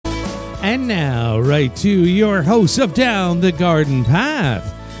And now, right to your hosts of Down the Garden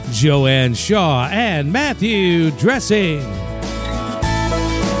Path, Joanne Shaw and Matthew Dressing.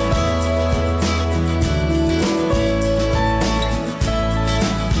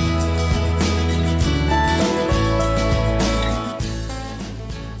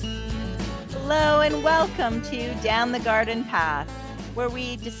 Hello and welcome to Down the Garden Path, where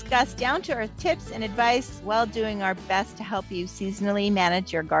we discuss down-to-earth tips and advice while doing our best to help you seasonally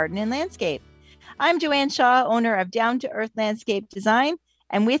manage your garden and landscape. I'm Joanne Shaw, owner of Down to Earth Landscape Design,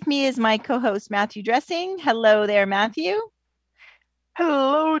 and with me is my co-host Matthew Dressing. Hello there, Matthew.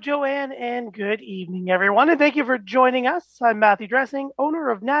 Hello, Joanne, and good evening, everyone, and thank you for joining us. I'm Matthew Dressing, owner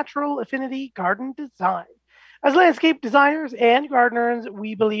of Natural Affinity Garden Design. As landscape designers and gardeners,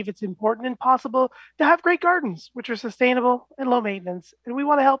 we believe it's important and possible to have great gardens, which are sustainable and low maintenance, and we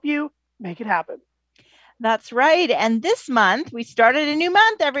want to help you make it happen. That's right. And this month, we started a new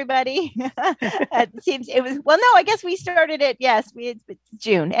month, everybody. I guess we started it. Yes, it's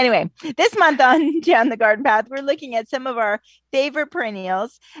June. Anyway, this month on Down the Garden Path, we're looking at some of our favorite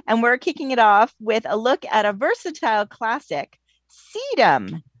perennials, and we're kicking it off with a look at a versatile classic,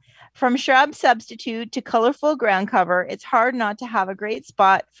 sedum. From shrub substitute to colorful ground cover, it's hard not to have a great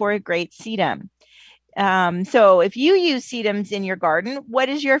spot for a great sedum. So if you use sedums in your garden, what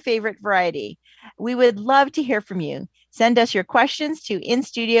is your favorite variety? We would love to hear from you. Send us your questions to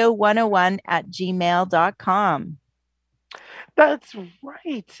instudio101@gmail.com. That's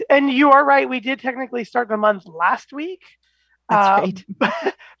right. And you are right. We did technically start the month last week. That's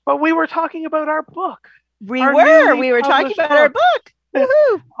right. But we were talking about our book. We were talking about our book.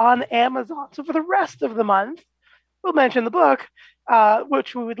 Woohoo! On Amazon. So for the rest of the month, we'll mention the book,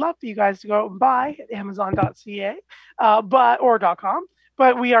 which we would love for you guys to go out and buy at amazon.ca or .com.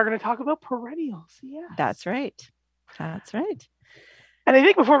 But we are going to talk about perennials. Yes. That's right. That's right. And I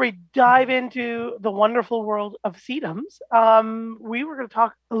think before we dive into the wonderful world of sedums, we were going to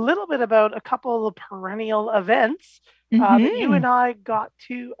talk a little bit about a couple of perennial events that you and I got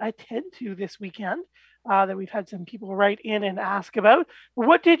to attend to this weekend. That we've had some people write in and ask about.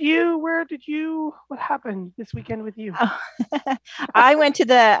 What happened this weekend with you?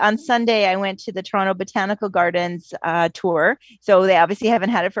 On Sunday, I went to the Toronto Botanical Gardens tour. So they obviously haven't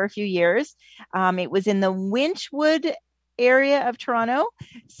had it for a few years. It was in the Winchwood area of Toronto.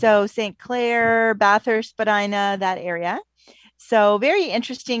 So St. Clair, Bathurst, Spadina, that area. So very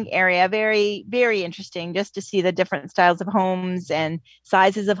interesting area, very, very interesting just to see the different styles of homes and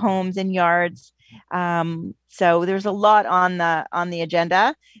sizes of homes and yards. So there's a lot on the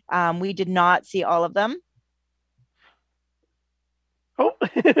agenda. We did not see all of them. Oh,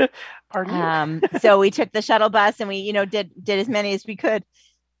 pardon me. So we took the shuttle bus and we, did as many as we could.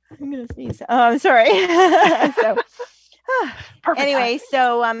 I'm gonna sneeze. Oh, I'm sorry. Anyway,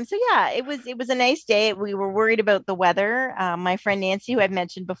 so yeah, it was a nice day. We were worried about the weather. My friend Nancy, who I've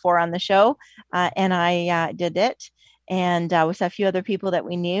mentioned before on the show, and I did it, and with a few other people that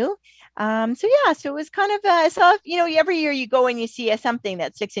we knew. So it was kind of every year you go and you see something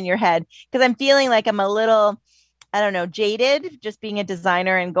that sticks in your head, because I'm feeling like I'm a little, I don't know, jaded just being a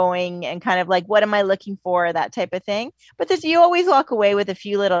designer and going and kind of like, what am I looking for, that type of thing. But you always walk away with a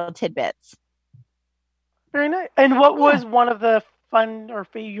few little tidbits. Very nice. And what was one of the fun or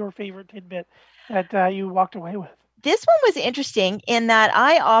your favorite tidbit that you walked away with? This one was interesting in that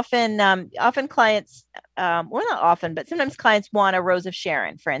I often clients, not often, but sometimes clients want a rose of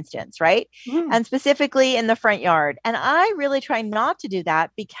Sharon, for instance, right? And specifically in the front yard. And I really try not to do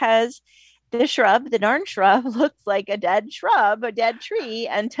that because the darn shrub looks like a dead shrub, a dead tree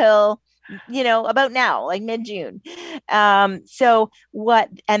until, about now, like mid-June. And this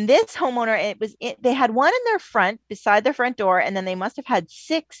homeowner, they had one in their front beside their front door, and then they must have had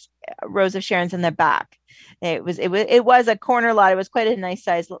 6 rows of Sharons in the back. It was a corner lot. It was quite a nice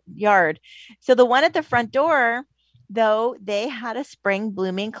sized yard. So the one at the front door, though, they had a spring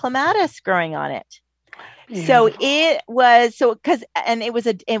blooming clematis growing on it. Beautiful. So it was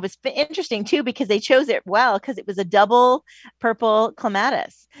it was interesting too, because they chose it well, because it was a double purple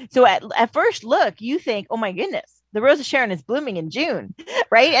clematis. So at first look, you think, oh my goodness, the Rose of Sharon is blooming in June,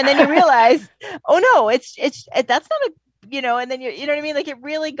 right? And then you realize, oh no, that's not a, and then you know what I mean? Like, it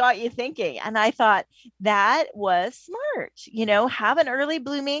really got you thinking. And I thought that was smart, have an early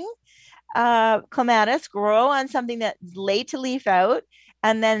blooming clematis grow on something that's late to leaf out.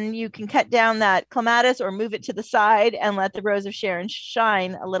 And then you can cut down that clematis or move it to the side and let the Rose of Sharon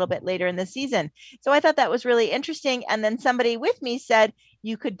shine a little bit later in the season. So I thought that was really interesting. And then somebody with me said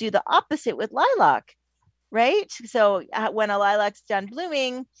you could do the opposite with lilac. right? So when a lilac's done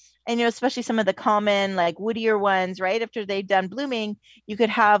blooming, and especially some of the common like woodier ones, right? After they've done blooming, you could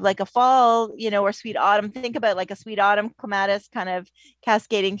have like a fall, or sweet autumn. Think about like a sweet autumn clematis kind of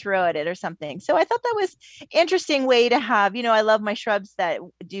cascading throughout it or something. So I thought that was interesting way to have, I love my shrubs that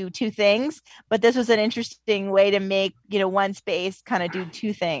do two things, but this was an interesting way to make, one space kind of do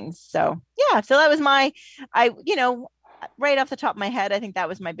two things. So yeah, so that was right off the top of my head, I think that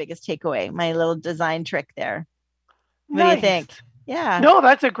was my biggest takeaway, my little design trick there. What do you Nice. think? Yeah. No,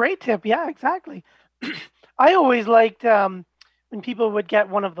 that's a great tip. Yeah, exactly. I always liked when people would get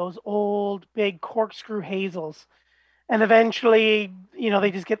one of those old big corkscrew hazels, and eventually,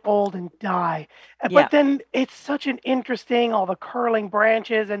 they just get old and die. Yeah. But then it's such an interesting, all the curling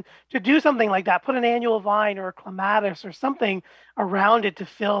branches, and to do something like that, put an annual vine or a clematis or something around it to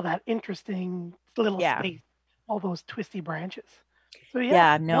fill that interesting little Yeah. space, all those twisty branches. So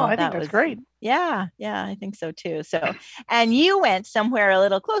Yeah, no, no, I think that that's was, great. yeah, I think so too. So, and you went somewhere a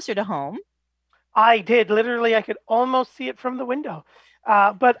little closer to home. I did. Literally, I could almost see it from the window.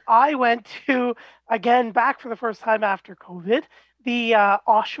 But I went to, again, back for the first time after COVID, the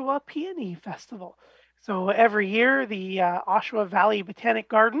Oshawa Peony Festival. So every year, the Oshawa Valley Botanic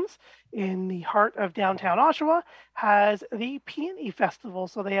Gardens in the heart of downtown Oshawa has the Peony Festival.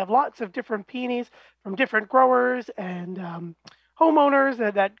 So they have lots of different peonies from different growers and homeowners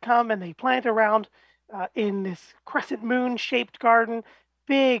that come and they plant around in this crescent moon shaped garden,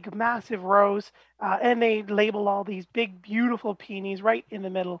 big, massive rows, and they label all these big, beautiful peonies right in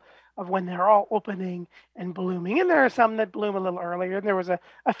the middle of when they're all opening and blooming. And there are some that bloom a little earlier, and there was a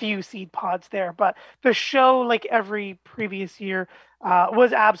few seed pods there. But the show, like every previous year,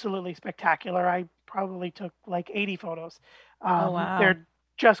 was absolutely spectacular. I probably took like 80 photos. Oh, wow. They're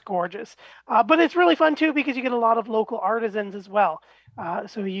just gorgeous. But it's really fun too because you get a lot of local artisans as well.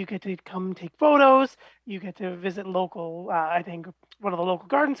 So you get to come take photos. You get to visit local, I think one of the local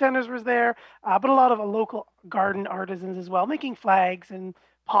garden centers was there, but a lot of local garden artisans as well, making flags and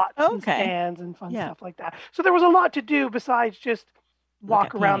pots and stands and fun stuff like that. So there was a lot to do besides just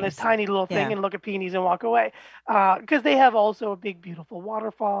walk around this tiny little thing and look at peonies and walk away. Because they have also a big, beautiful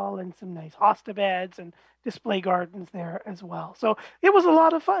waterfall and some nice hosta beds and display gardens there as well. So it was a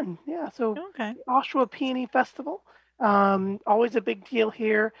lot of fun. Yeah. So Oshawa Peony Festival. Always a big deal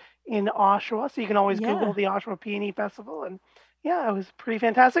here in Oshawa. So you can always Google the Oshawa Peony Festival. And yeah, it was pretty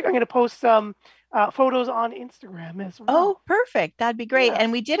fantastic. I'm going to post some photos on Instagram as well. Oh, perfect. That'd be great. Yeah.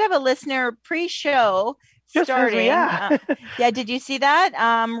 And we did have a listener pre-show starting. Did you see that?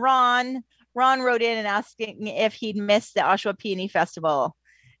 Ron wrote in and asking if he'd missed the Oshawa Peony Festival.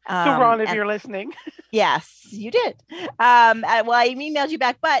 So Ron, if you're listening. Yes, you did. Well, I emailed you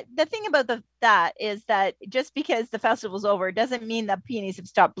back. But the thing about that is that just because the festival's over doesn't mean that peonies have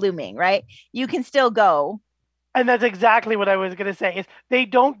stopped blooming, right? You can still go. And that's exactly what I was going to say is they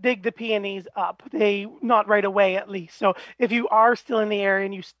don't dig the peonies up. Not right away, at least. So if you are still in the area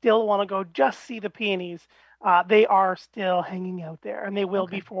and you still want to go just see the peonies, they are still hanging out there and they will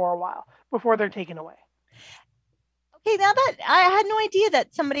be for a while before they're taken away. Okay, now that I had no idea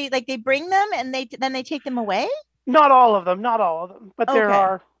that somebody like they bring them and then they take them away. Not all of them, but there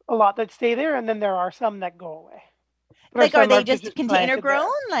are a lot that stay there, and then there are some that go away. Like, are they just container grown?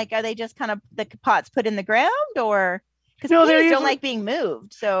 There. Like, are they just kind of the pots put in the ground, or because peonies don't like being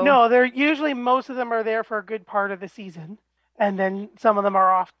moved? So no, they're usually most of them are there for a good part of the season, and then some of them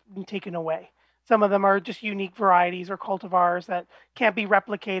are often taken away. Some of them are just unique varieties or cultivars that can't be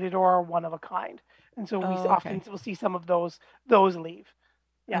replicated or are one of a kind. And so we often will see some of those leave.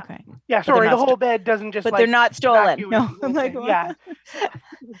 Yeah. Okay. Yeah. Sorry, the whole bed doesn't just. But they're not stolen. No. I'm like, yeah.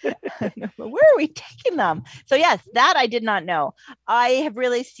 Where are we taking them? So yes, that I did not know. I have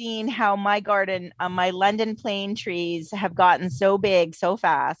really seen how my garden, my London plane trees have gotten so big so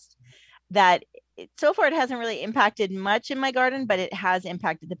fast that so far it hasn't really impacted much in my garden, but it has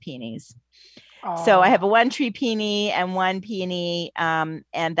impacted the peonies. So I have a 1 tree peony and 1 peony, and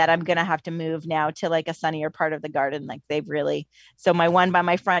that I'm going to have to move now to like a sunnier part of the garden. Like so my one by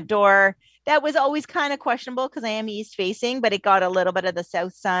my front door, that was always kind of questionable because I am east facing, but it got a little bit of the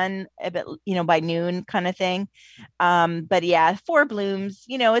south sun a bit, by noon kind of thing. But yeah, 4 blooms,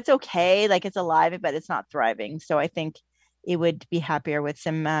 it's okay. Like it's alive, but it's not thriving. So I think it would be happier with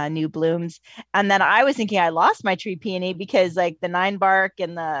some new blooms. And then I was thinking I lost my tree peony because like the 9 bark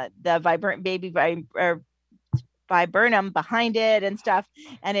and the vibrant baby viburnum behind it and stuff.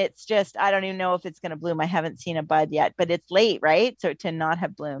 And it's just, I don't even know if it's going to bloom. I haven't seen a bud yet, but it's late, right? So to not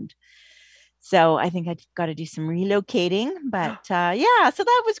have bloomed. So I think I've got to do some relocating, but so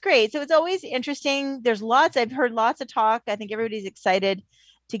that was great. So it's always interesting. I've heard lots of talk. I think everybody's excited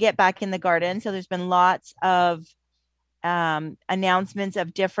to get back in the garden. So there's been lots of announcements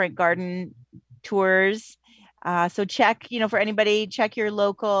of different garden tours. So check, for anybody, check your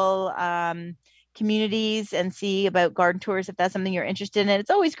local communities and see about garden tours if that's something you're interested in. It's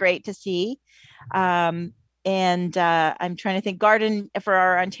always great to see. And I'm trying to think, garden for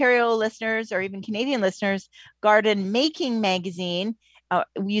our Ontario listeners or even Canadian listeners, Garden Making Magazine.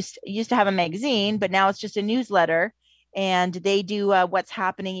 We used to have a magazine, but now it's just a newsletter. And they do what's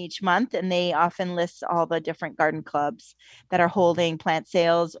happening each month, and they often list all the different garden clubs that are holding plant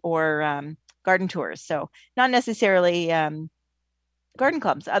sales or garden tours. So not necessarily garden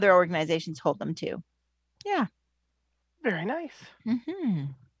clubs, other organizations hold them too. Yeah. Very nice. Mm-hmm.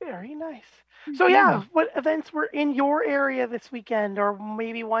 Very nice. So yeah, what events were in your area this weekend, or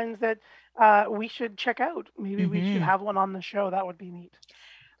maybe ones that we should check out? Maybe we should have one on the show. That would be neat.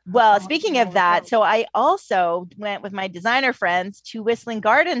 Well, speaking of that, so I also went with my designer friends to Whistling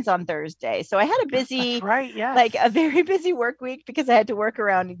Gardens on Thursday. So I had a busy, that's right, yes. like a very busy work week because I had to work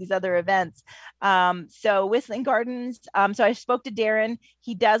around these other events. So Whistling Gardens, so I spoke to Darren.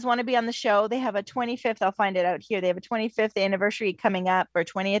 He does want to be on the show. They have a 25th, I'll find it out here. They have a 25th anniversary coming up, or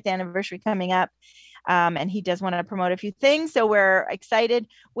 20th anniversary coming up. And he does want to promote a few things. So we're excited.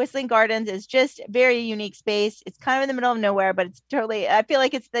 Whistling Gardens is just a very unique space. It's kind of in the middle of nowhere, but it's totally, I feel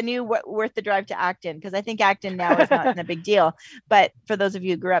like it's the new worth the drive to Acton, because I think Acton now is not a big deal. But for those of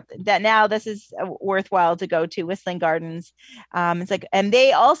you who grew up, that now this is worthwhile to go to Whistling Gardens. It's like, and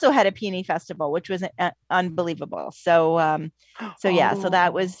they also had a peony festival, which was unbelievable. So so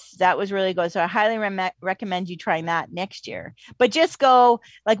that was really good. So I highly recommend you trying that next year. But just go,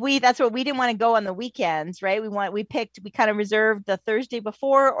 like that's what we didn't want to go on the weekends, right? We kind of reserved the Thursday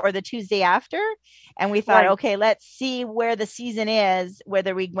before or the Tuesday after, and we thought, okay, let's see where the season is,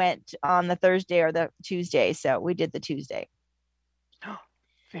 whether we went on the Thursday or the Tuesday. So we did the Tuesday.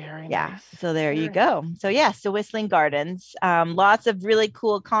 Very nice. So there you go. So so Whistling Gardens, lots of really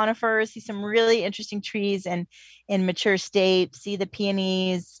cool conifers, see some really interesting trees and in mature state, see the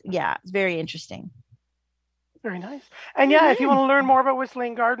peonies. Yeah, it's very interesting. Very nice. And if you want to learn more about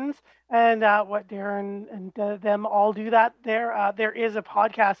Whistling Gardens and what Darren and them all do there is a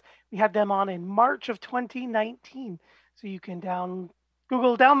podcast. We had them on in March of 2019. So you can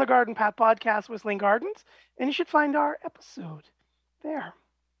Google Down the Garden Path podcast, Whistling Gardens, and you should find our episode there.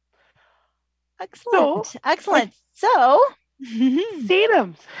 Excellent. So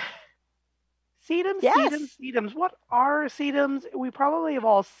sedums. Sedums. What are sedums? We probably have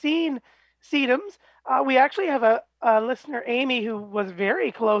all seen sedums. We actually have a listener, Amy, who was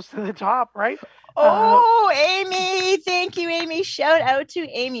very close to the top, right? Amy. Thank you, Amy. Shout out to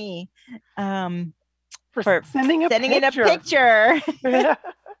Amy for sending in a picture.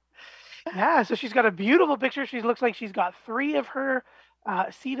 Yeah, so she's got a beautiful picture. She looks like she's got 3 of her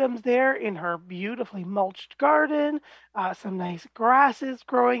sedums there in her beautifully mulched garden. Some nice grasses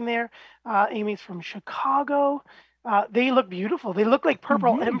growing there. Amy's from Chicago. They look beautiful. They look like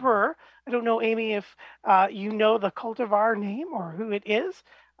Purple Emperor. I don't know, Amy, if you know the cultivar name or who it is,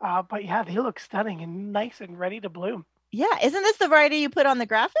 but yeah, they look stunning and nice and ready to bloom. Yeah, isn't this the variety you put on the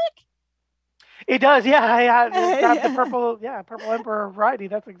graphic? It does, yeah. I have the Purple Emperor variety.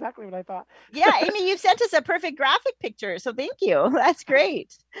 That's exactly what I thought. Yeah, Amy, you've sent us a perfect graphic picture, so thank you. That's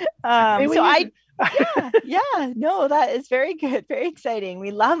great. No, that is very good, very exciting.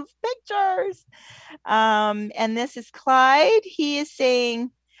 We love pictures. And this is Clyde. He is saying,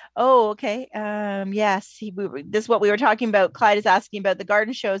 okay. Yes, this is what we were talking about. Clyde is asking about the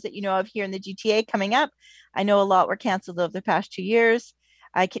garden shows that you know of here in the GTA coming up. I know a lot were canceled over the past 2 years.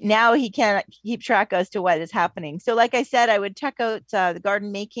 Now he can't keep track as to what is happening. So like I said, I would check out the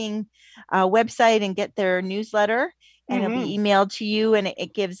Garden Making website and get their newsletter, and it'll be emailed to you, and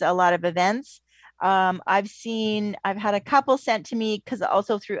it gives a lot of events. I've had a couple sent to me because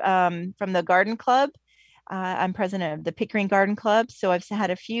also through from the garden club. I'm president of the Pickering Garden Club. So I've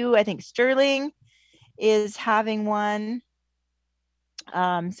had a few. I think Sterling is having one.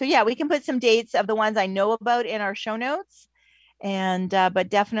 So yeah, we can put some dates of the ones I know about in our show notes. And but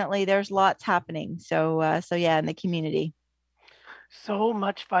definitely there's lots happening. So yeah, in the community. So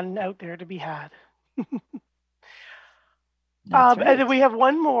much fun out there to be had. Right. And then we have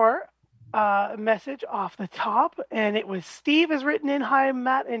one more message off the top, and it was Steve has written in, "Hi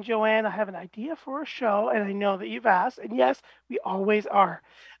Matt and Joanne, I have an idea for a show, and I know that you've asked, and yes, we always are.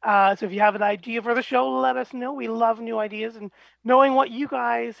 So if you have an idea for the show, let us know. We love new ideas and knowing what you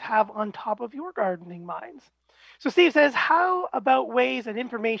guys have on top of your gardening minds." So Steve says, "How about ways and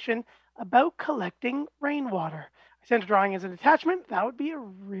information about collecting rainwater? I sent a drawing as an attachment. That would be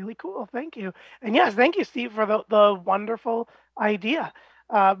really cool. Thank you." And yes, thank you, Steve, for the wonderful idea.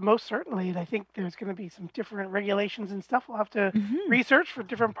 Most certainly. And I think there's going to be some different regulations and stuff. We'll have to Mhm. research for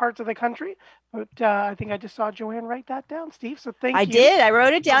different parts of the country. But I think I just saw Joanne write that down, Steve. So I thank you did. I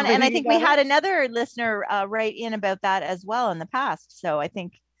wrote it for down, and I bringing think we that had up. another listener write in about that as well in the past. So I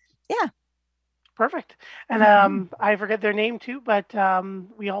think, yeah. Perfect. And Mhm. I forget their name too, but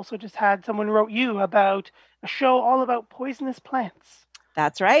we also just had someone wrote you about a show all about poisonous plants.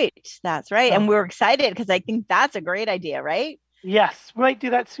 That's right. That's right. So And we're excited because I think that's a great idea, right? yes, we might do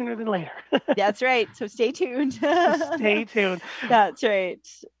that sooner than later. That's right. So stay tuned. So stay tuned. That's right.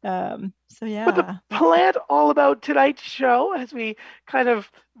 So But the yeah. plan all about tonight's show, as we kind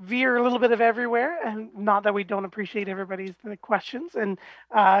of veer a little bit of everywhere, and not that we don't appreciate everybody's questions and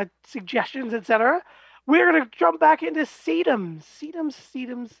suggestions, etc. We're going to jump back into sedums,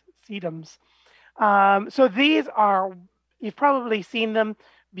 sedums. So these are, you've probably seen them,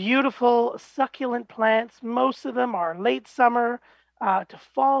 beautiful succulent plants. Most of them are late summer to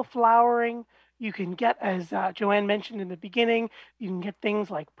fall flowering. You can get, as Joanne mentioned in the beginning, you can get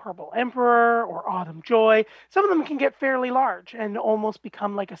things like Purple Emperor or Autumn Joy. Some of them can get fairly large and almost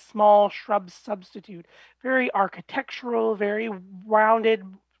become like a small shrub substitute. Very architectural, very rounded,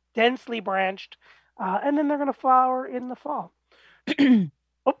 densely branched, and then they're going to flower in the fall.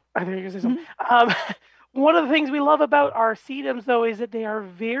 Oh, I think you're going to say something. One of the things we love about our sedums, though, is that they are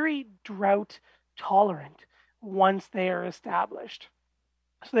very drought tolerant once they are established.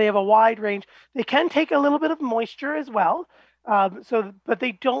 So they have a wide range. They can take a little bit of moisture as well. But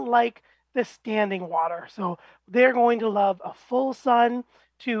they don't like the standing water. So they're going to love a full sun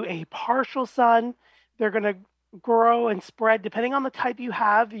to a partial sun. They're going to grow and spread depending on the type you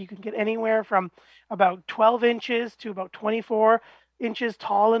have. You can get anywhere from about 12 inches to about 24 inches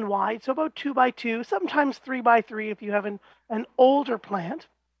tall and wide. So about 2x2, sometimes 3x3 if you have an older plant,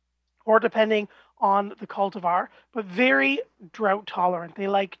 or depending on the cultivar, but very drought tolerant. They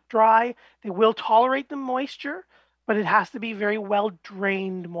like dry. They will tolerate the moisture, but it has to be very well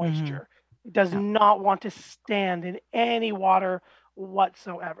drained moisture. It does not want to stand in any water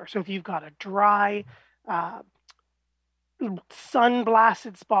whatsoever. So if you've got a dry, sun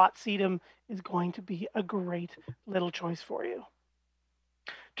blasted spot, sedum is going to be a great little choice for you.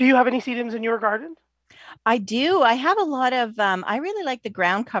 Do you have any sedums in your garden? I do. I have a lot of, I really like the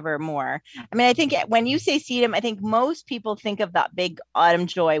ground cover more. I mean, I think when you say sedum, I think most people think of that big Autumn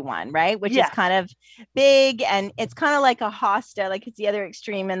Joy one, right? Which Yes. is kind of big, and it's kind of like a hosta, like it's the other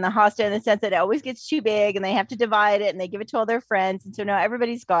extreme in the hosta in the sense that it always gets too big and they have to divide it and they give it to all their friends. And so now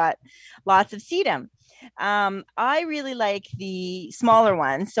everybody's got lots of sedum. I really like the smaller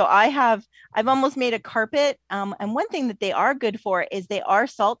ones. So I've almost made a carpet. And one thing that they are good for is they are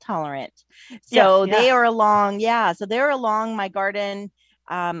salt tolerant. So they are so they're along my garden.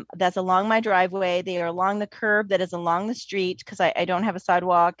 That's along my driveway. They are along the curb that is along the street because I don't have a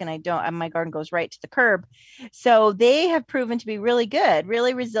sidewalk and my garden goes right to the curb. So they have proven to be really good,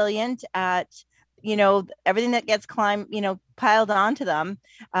 really resilient at everything that gets piled onto them.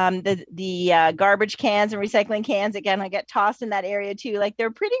 The garbage cans and recycling cans, again, I get tossed in that area too. Like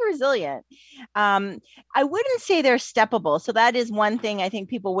they're pretty resilient. I wouldn't say they're steppable. So that is one thing I think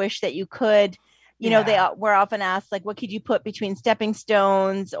people wish that you could, they were often asked, like, what could you put between stepping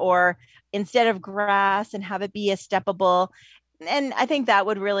stones or instead of grass and have it be a steppable? And I think that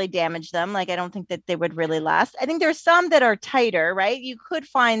would really damage them. Like, I don't think that they would really last. I think there's some that are tighter, right? You could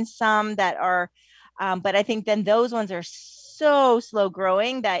find some that are, but I think then those ones are so slow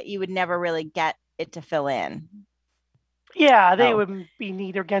growing that you would never really get it to fill in. Yeah, they would be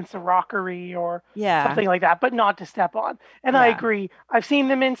neat against a rockery or something like that, but not to step on. And I agree. I've seen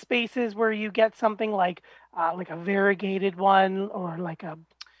them in spaces where you get something like a variegated one or like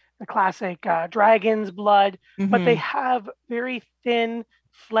the classic dragon's blood, but they have very thin,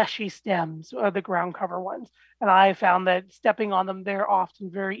 fleshy stems, the ground cover ones. And I found that stepping on them, they're often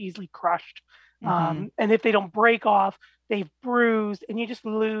very easily crushed. And if they don't break off, they've bruised, and you just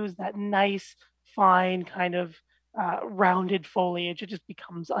lose that nice, fine kind of rounded foliage. It just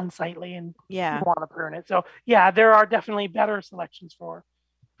becomes unsightly, and you want to prune it. So there are definitely better selections for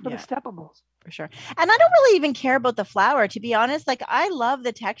the steppables. For sure. And I don't really even care about the flower, to be honest. Like, I love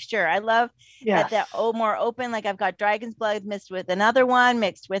the texture. I love that they're more open. Like, I've got dragon's blood mixed with another one,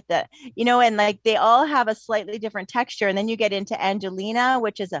 mixed with and like they all have a slightly different texture. And then you get into Angelina,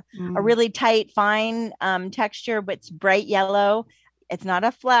 which is a really tight, fine texture, but it's bright yellow. It's not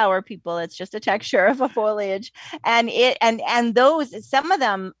a flower, people. It's just a texture of a foliage. And those, some of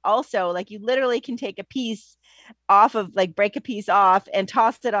them also, like, you literally can take a piece off of, like, break a piece off and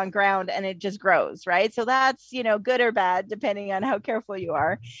toss it on ground and it just grows, right? So that's, good or bad depending on how careful you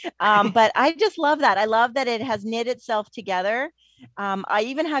are. But I just love that. I love that it has knit itself together. I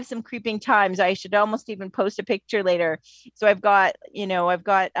even have some creeping times. I should almost even post a picture later. So I've got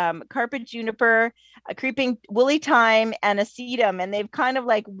carpet juniper, a creeping woolly thyme, and a sedum, and they've kind of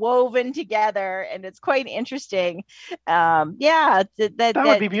like woven together, and it's quite interesting. Yeah, that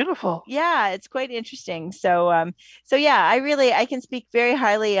would be beautiful. Yeah, it's quite interesting. So yeah, I can speak very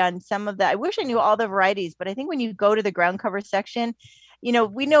highly on some of that. I wish I knew all the varieties, but I think when you go to the ground cover section,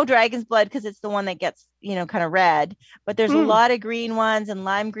 we know dragon's blood because it's the one that gets, kind of red, but there's a lot of green ones and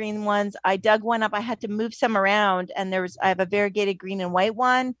lime green ones. I dug one up. I had to move some around, and I have a variegated green and white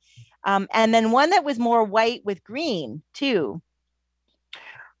one. And then one that was more white with green too.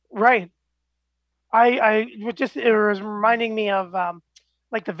 Right. It was reminding me of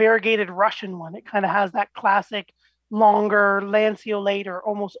like the variegated Russian one. It kind of has that classic longer lanceolate or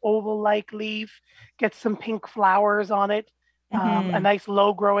almost oval-like leaf, gets some pink flowers on it. A nice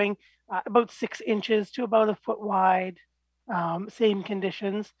low growing, about 6 inches to about a foot wide, same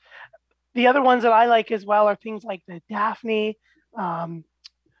conditions. The other ones that I like as well are things like the Daphne.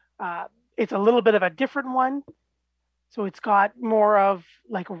 It's a little bit of a different one. So it's got more of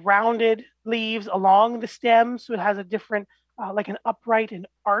like rounded leaves along the stem. So it has a different, like an upright and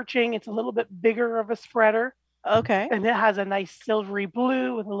arching. It's a little bit bigger of a spreader. Okay. And it has a nice silvery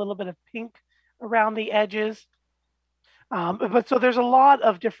blue with a little bit of pink around the edges. But so there's a lot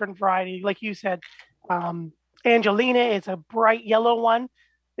of different variety. Like you said, Angelina is a bright yellow one.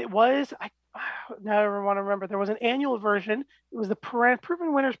 It was, I never want to remember, there was an annual version. It was the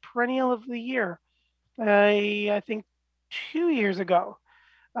Proven Winners Perennial of the Year. I think 2 years ago.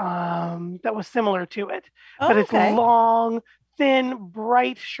 That was similar to it. But it's long, thin,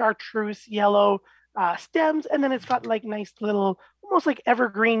 bright chartreuse yellow stems. And then it's got like nice little, almost like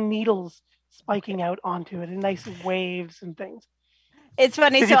evergreen needles spiking out onto it in nice waves and things. It's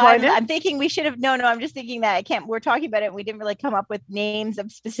funny. So I'm thinking we should have, no, I'm just thinking that we're talking about it. And we didn't really come up with names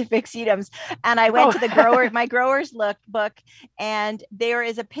of specific sedums. And I went to the my grower's book, and there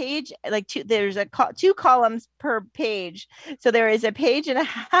is a page, like there's two columns per page. So there is a page and a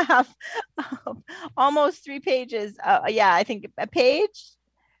half, almost 3 pages. I think a page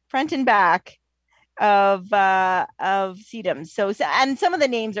front and back of sedums. So and some of the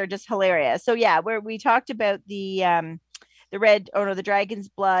names are just hilarious. So yeah, where we talked about the dragon's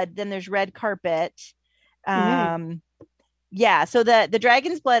blood, then there's red carpet. Yeah, so the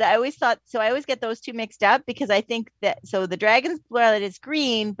dragon's blood, I always get those two mixed up, because I think that, so the dragon's blood is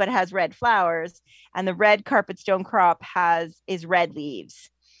green but has red flowers, and the red carpet stone crop is red leaves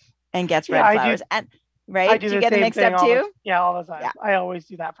and gets red flowers. And right, do you get them mixed up too? All the time. Yeah. I always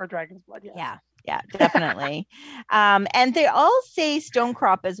do that for dragon's blood. Yes. Yeah, definitely. And they all say stone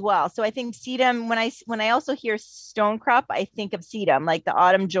crop as well. So I think sedum, when I also hear stone crop, I think of sedum, like the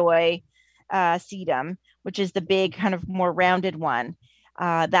Autumn Joy sedum, which is the big kind of more rounded one.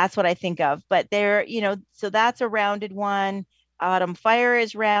 That's what I think of. But so that's a rounded one. Autumn Fire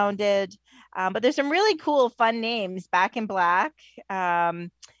is rounded. But there's some really cool, fun names. Back in Black.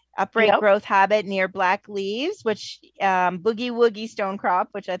 Upright growth habit near black leaves, which boogie woogie stone crop,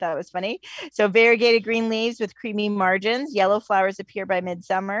 which I thought was funny. So variegated green leaves with creamy margins. Yellow flowers appear by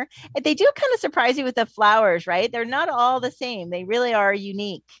midsummer. And they do kind of surprise you with the flowers, right? They're not all the same. They really are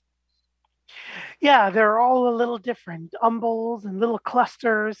unique. Yeah, they're all a little different. Umbels and little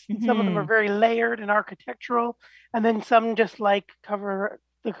clusters. Mm-hmm. Some of them are very layered and architectural. And then some just like cover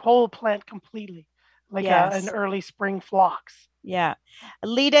the whole plant completely, like an early spring phlox. Yeah.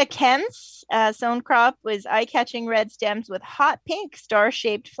 Leda Kent's stone crop was eye-catching red stems with hot pink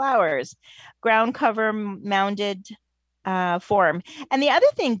star-shaped flowers, ground cover mounded form. And the other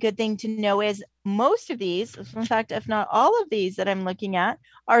good thing to know is most of these, in fact, if not all of these that I'm looking at,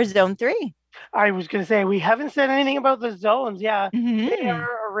 are zone 3. I was going to say, we haven't said anything about the zones. Yeah, They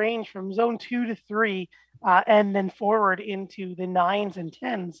are arranged from zone 2 to 3, and then forward into the 9s and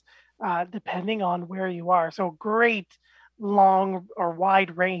 10s, depending on where you are. So great long or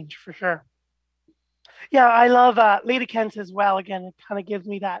wide range for sure. Yeah, I love Leda Kent's as well. Again, it kind of gives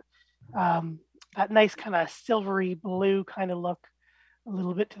me that that nice kind of silvery blue kind of look, a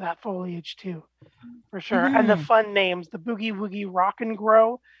little bit to that foliage too, for sure. And the fun names, the Boogie Woogie Rock and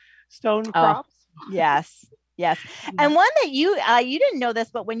Grow stone crops. Yes. And one that you didn't know this,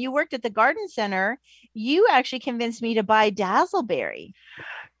 but when you worked at the garden center, you actually convinced me to buy Dazzleberry.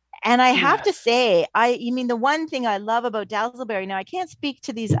 And I have to say, the one thing I love about Dazzleberry, now I can't speak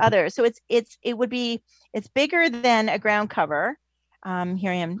to these others. So it's bigger than a ground cover.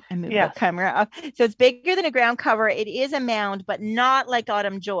 Here I am. I moved Yes. the camera up. So it's bigger than a ground cover. It is a mound, but not like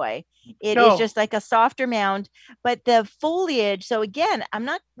Autumn Joy. It is No. just like a softer mound. But the foliage, so again, I'm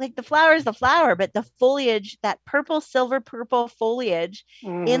not like the flower is the flower, but the foliage, that purple, silver purple foliage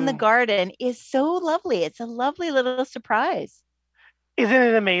in the garden is so lovely. It's a lovely little surprise. Isn't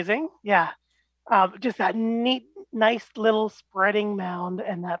it amazing? Yeah. Just that neat, nice little spreading mound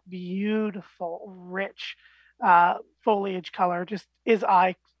and that beautiful, rich foliage color just is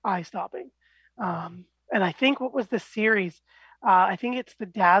eye stopping. And I think what was the series? I think it's the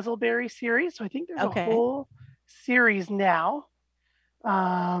Dazzleberry series. So I think there's a whole series now.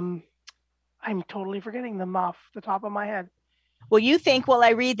 I'm totally forgetting them off the top of my head. Well, you think while I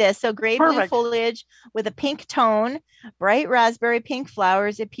read this. So gray blue foliage with a pink tone, bright raspberry pink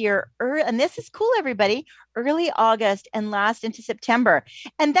flowers appear early, and this is cool, everybody, early August and last into September.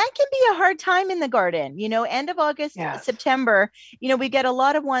 And that can be a hard time in the garden, end of August, September. We get a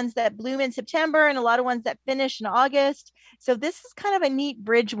lot of ones that bloom in September and a lot of ones that finish in August. So this is kind of a neat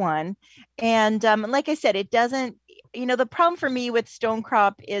bridge one. And like I said, it doesn't, the problem for me with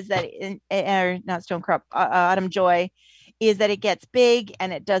Stonecrop is that, not Stonecrop, Autumn Joy, is that it gets big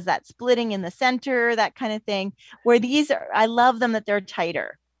and it does that splitting in the center, that kind of thing, where these are, I love them that they're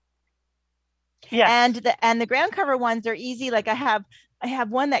tighter. Yeah. And the ground cover ones are easy. Like I have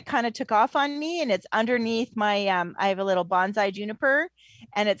one that kind of took off on me, and it's underneath my, I have a little bonsai juniper,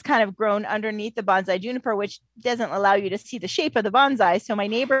 and it's kind of grown underneath the bonsai juniper, which doesn't allow you to see the shape of the bonsai. So my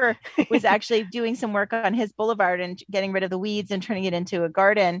neighbor was actually doing some work on his boulevard and getting rid of the weeds and turning it into a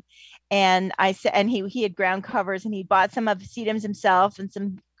garden. And I said, and he had ground covers, and he bought some of sedums himself and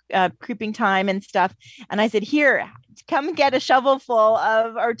some creeping thyme and stuff. And I said, here, come get a shovel full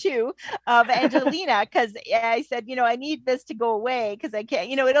or two of Angelina, because I said, I need this to go away because I can't,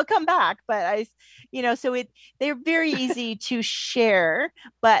 it'll come back. But so they're very easy to share,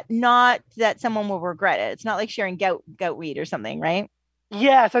 but not that someone will regret it. It's not like sharing gout weed or something, right?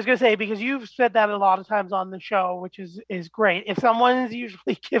 Yes, I was going to say, because you've said that a lot of times on the show, which is great. If someone's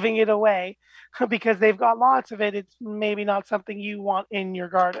usually giving it away because they've got lots of it, it's maybe not something you want in your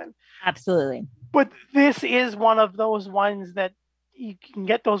garden. Absolutely. But this is one of those ones that you can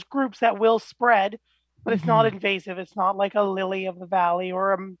get those groups that will spread, but it's not invasive. It's not like a lily of the valley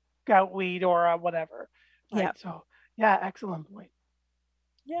or a goutweed or a whatever. Right? Yeah. So, yeah, excellent point.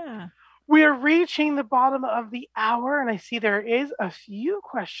 Yeah. We are reaching the bottom of the hour, and I see there is a few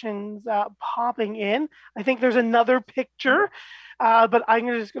questions popping in. I think there's another picture, but I'm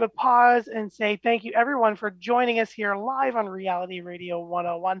just going to pause and say thank you, everyone, for joining us here live on Reality Radio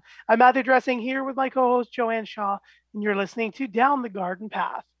 101. I'm Matthew Dressing here with my co-host, Joanne Shaw, and you're listening to Down the Garden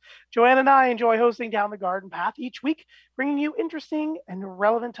Path. Joanne and I enjoy hosting Down the Garden Path each week, bringing you interesting and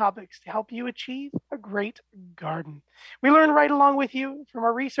relevant topics to help you achieve a great garden. We learn right along with you from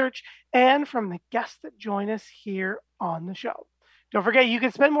our research and from the guests that join us here on the show. Don't forget, you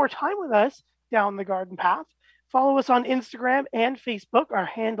can spend more time with us down the garden path. Follow us on Instagram and Facebook. Our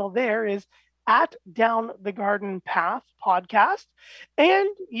handle there is at Down the Garden Path podcast. And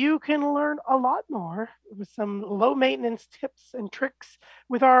you can learn a lot more with some low maintenance tips and tricks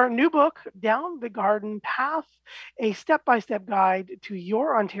with our new book, Down the Garden Path, a step-by-step guide to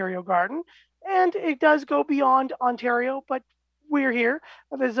your Ontario garden. And it does go beyond Ontario, but we're here.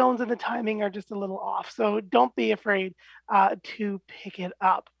 The zones and the timing are just a little off. So don't be afraid to pick it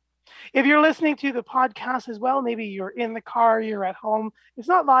up. If you're listening to the podcast as well, maybe you're in the car, you're at home, it's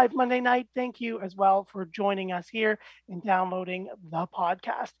not live Monday night. Thank you as well for joining us here and downloading the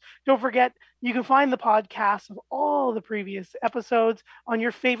podcast. Don't forget, you can find the podcast of all the previous episodes on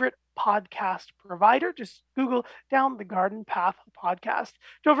your favorite podcast provider. Just Google Down the Garden Path podcast.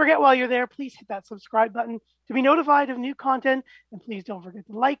 Don't forget, while you're there, please hit that subscribe button to be notified of new content. And please don't forget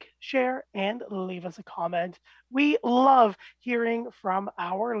to like, share, and leave us a comment. We love hearing from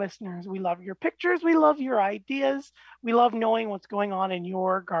our listeners. We love your pictures. We love your ideas. We love knowing what's going on in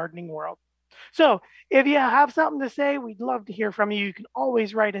your gardening world. So if you have something to say, we'd love to hear from you. You can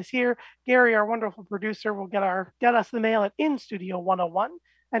always write us here. Gary, our wonderful producer, will get us the mail at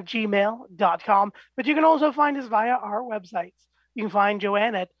instudio101@gmail.com. But you can also find us via our websites. You can find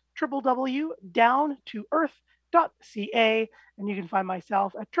Joanne at www.downtoearth.ca, and you can find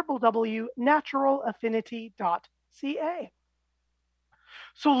myself at www.naturalaffinity.ca.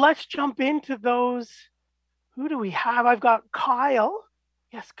 So let's jump into those. Who do we have? I've got Kyle.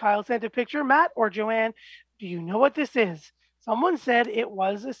 Yes, Kyle sent a picture. Matt or Joanne, do you know what this is? Someone said it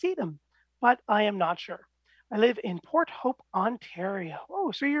was a sedum, but I am not sure. I live in Port Hope, Ontario.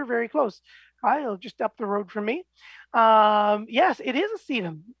 Oh, so you're very close. Kyle, just up the road from me. Yes, it is a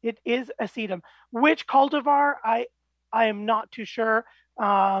sedum. It is a sedum. Which cultivar? I am not too sure.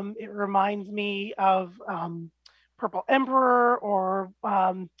 It reminds me of Purple Emperor, or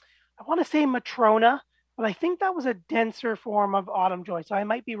I want to say Matrona, but I think that was a denser form of Autumn Joy. So I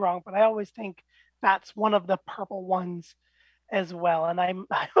might be wrong, but I always think that's one of the purple ones as well. And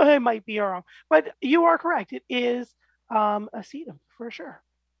I might be wrong, but you are correct. It is a sedum for sure.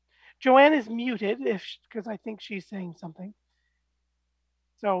 Joanne is muted because I think she's saying something.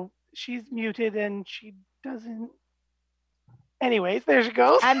 So she's muted and she doesn't. Anyways, there she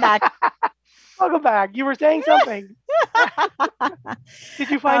goes. I'm back. Welcome back. You were saying something.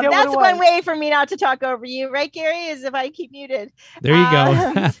 Did you find out what it was? That's one way for me not to talk over you, right, Gary? Is if I keep muted. There you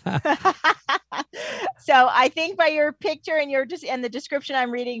go. So I think by your picture and the description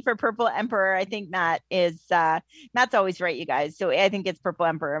I'm reading for Purple Emperor, I think Matt's always right, you guys. So I think it's Purple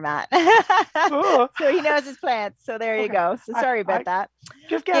Emperor, Matt. So he knows his plants. So there you go. So sorry about that.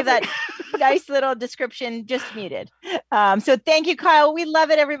 Just give that nice little description. Just muted. So thank you, Kyle. We love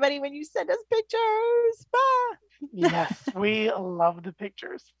it, everybody, when you send us pictures. Bye. Yes, we love the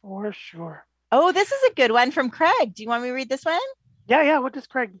pictures for sure. Oh, this is a good one from Craig. Do you want me to read this one? Yeah. What does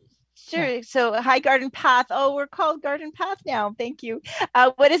Craig? Sure. So, hi, Garden Path. Oh, we're called Garden Path now. Thank you.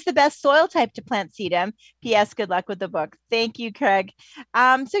 What is the best soil type to plant sedum? P.S. Good luck with the book. Thank you, Craig.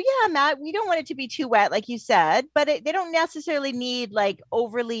 So yeah, Matt, we don't want it to be too wet, like you said, but they don't necessarily need like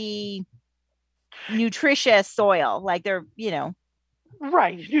overly nutritious soil. Like they're,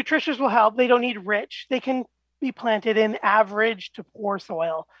 Right. Nutritious will help. They don't need rich. They can be planted in average to poor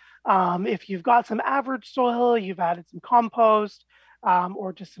soil. If you've got some average soil, you've added some compost,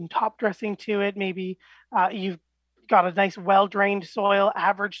 or just some top dressing to it. Maybe you've got a nice well-drained soil,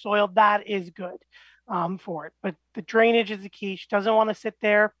 average soil, that is good for it. But the drainage is the key. She doesn't want to sit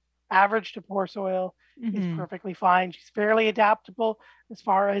there. Average to poor soil is perfectly fine. She's fairly adaptable as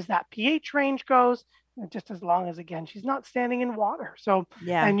far as that pH range goes, just as long as, again, she's not standing in water. So,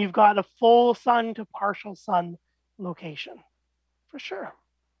 yeah. And you've got a full sun to partial sun location for sure.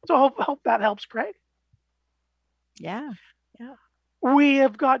 So hope that helps, Craig. Yeah. We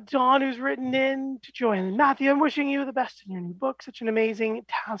have got Dawn, who's written in to Joanne and Matthew. I'm wishing you the best in your new book. Such an amazing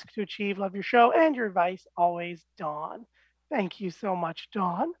task to achieve. Love your show and your advice. Always, Dawn. Thank you so much,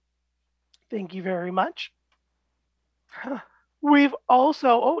 Dawn. Thank you very much. We've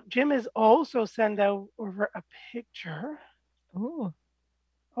also, Jim has also sent out over a picture. Oh,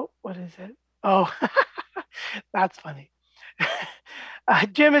 what is it? Oh, that's funny.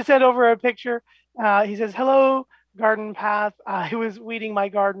 Jim has sent over a picture. He says, hello, Garden Path. I was weeding my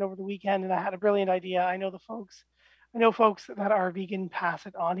garden over the weekend and I had a brilliant idea. I know folks that are vegan pass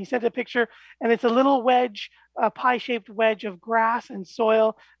it on. He sent a picture and it's a little wedge, a pie-shaped wedge of grass and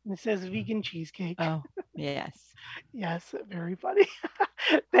soil, and it says vegan cheesecake. Oh, yes. Yes, very funny.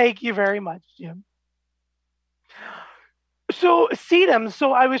 Thank you very much, Jim. So sedum.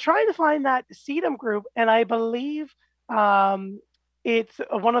 So I was trying to find that sedum group, and I believe it's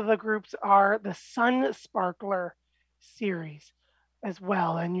one of the groups are the Sun Sparkler series as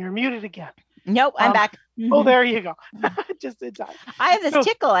well. And you're muted again. Nope, I'm back. Oh, there you go. Just in time. I have this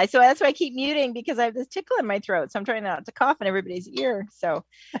tickle. So that's why I keep muting, because I have this tickle in my throat. So I'm trying not to cough in everybody's ear. So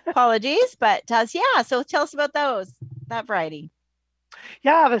apologies, but yeah. So tell us about that variety.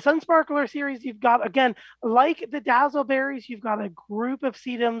 Yeah, the Sun Sparkler series, you've got, again, like the Dazzleberries, you've got a group of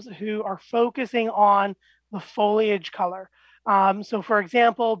sedums who are focusing on the foliage color. So for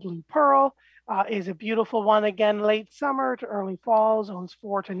example, Blue Pearl is a beautiful one, again, late summer to early fall, zones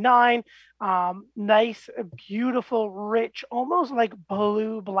 4 to 9. Nice, beautiful, rich, almost like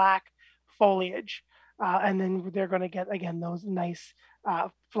blue-black foliage. And then they're going to get, again, those nice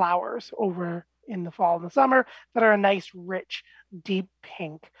flowers over in the fall and the summer that are a nice, rich, deep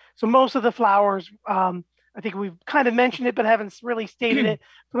pink. So most of the flowers, I think we've kind of mentioned it, but haven't really stated it.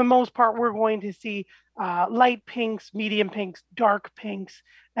 For the most part, we're going to see light pinks, medium pinks, dark pinks,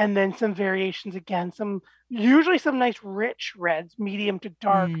 and then some variations again. Usually some nice rich reds, medium to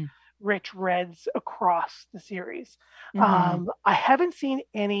dark, rich reds across the series. I haven't seen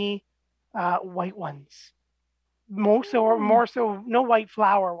any white ones. More so, no white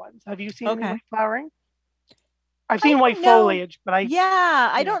flower ones. Have you seen any white flowering? I've seen white foliage, but I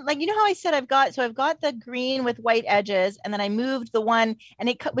don't like, how I said I've got the green with white edges, and then I moved the one, and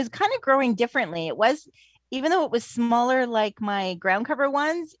it was kind of growing differently. It was, even though it was smaller like my ground cover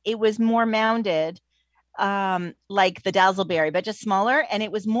ones, it was more mounded, like the Dazzleberry, but just smaller, and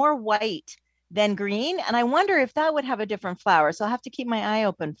it was more white than green. And I wonder if that would have a different flower. So I'll have to keep my eye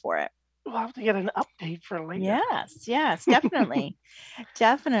open for it. We'll have to get an update for later. Yes, definitely.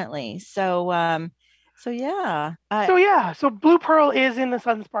 Definitely. So So Blue Pearl is in the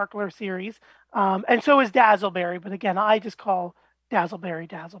Sun Sparkler series, and so is Dazzleberry. But again, I just call Dazzleberry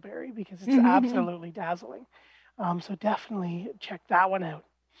because it's absolutely dazzling. So definitely check that one out.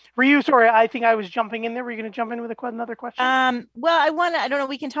 Were you, sorry, I think I was jumping in there. Were you going to jump in with another question? Well, I don't know,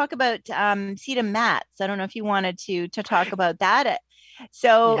 we can talk about Sedum mats. I don't know if you wanted to talk about that.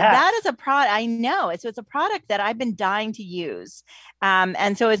 So that is a product, I know. So it's a product that I've been dying to use.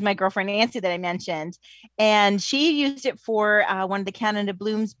 And so is my girlfriend, Nancy, that I mentioned. And she used it for one of the Canada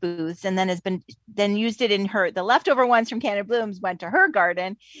Blooms booths, and then used it in the leftover ones from Canada Blooms went to her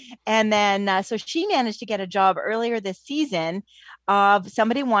garden. And then, so she managed to get a job earlier this season of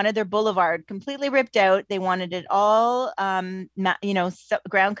somebody wanted their boulevard completely ripped out. They wanted it all,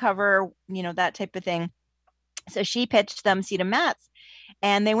 ground cover, that type of thing. So she pitched them Sedum mats,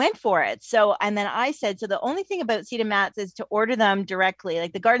 and they went for it. So, and then I said, so the only thing about Sedum mats is to order them directly.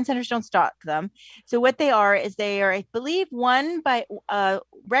 Like the garden centers don't stock them. So what they are, I believe,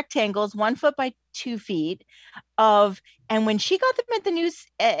 rectangles, 1 foot by 2 feet of, and when she got them at the news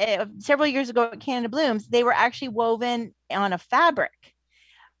several years ago at Canada Blooms, they were actually woven on a fabric.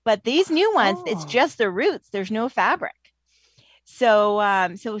 But these new ones, it's just the roots. There's no fabric.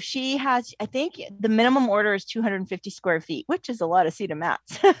 So she has, I think the minimum order is 250 square feet, which is a lot of Sedum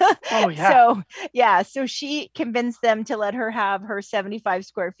mats. Oh yeah. So she convinced them to let her have her 75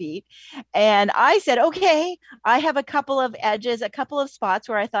 square feet. And I said, okay, I have a couple of edges, a couple of spots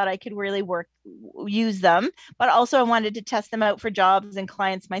where I thought I could really use them, but also I wanted to test them out for jobs and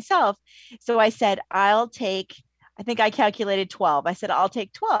clients myself. So I said, I think I calculated 12. I said, I'll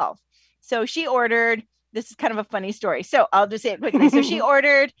take 12. So she ordered. This is kind of a funny story. So I'll just say it quickly. So she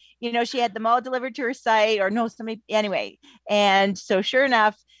ordered, she had them all delivered to her site, anyway. And so sure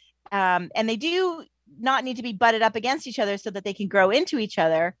enough, and they do not need to be butted up against each other so that they can grow into each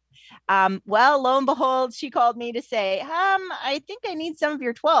other. Well, lo and behold, she called me to say, I think I need some of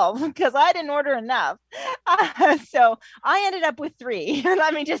your 12 because I didn't order enough. So I ended up with 3,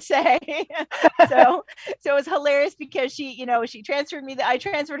 let me just say. So it was hilarious because she transferred I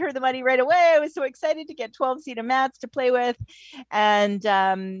transferred her the money right away. I was so excited to get 12 Sedum mats to play with. And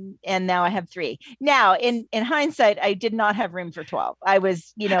now I have 3. Now in hindsight, I did not have room for 12. I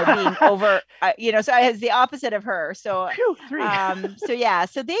was, being over, so I was the opposite of her. So, 3.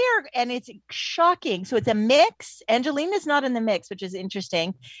 So they are, and it's shocking. So it's a mix. Angelina's not in the mix, which is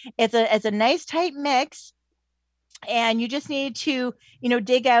interesting. It's a nice tight mix. And you just need to,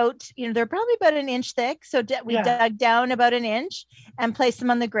 dig out, they're probably about an inch thick. So we dug down about an inch and placed them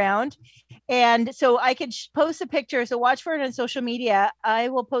on the ground. And so I could post a picture. So watch for it on social media. I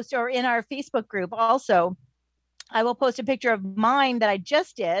will post, or in our Facebook group also. I will post a picture of mine that I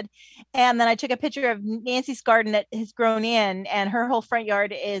just did. And then I took a picture of Nancy's garden that has grown in, and her whole front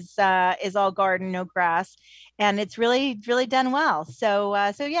yard is all garden, no grass. And it's really, really done well. So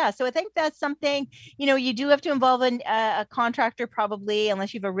I think that's something, you do have to involve a contractor probably,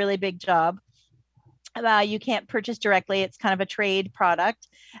 unless you have a really big job. You can't purchase directly. It's kind of a trade product,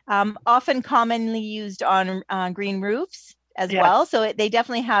 often commonly used on green roofs as well. So they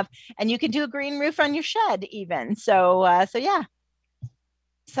definitely have, and you can do a green roof on your shed even. So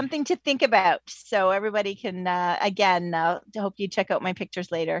something to think about. So everybody can, hope you check out my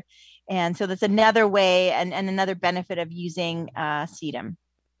pictures later. And so that's another way and another benefit of using Sedum.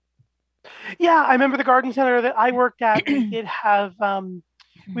 Yeah, I remember the garden center that I worked at, we did have,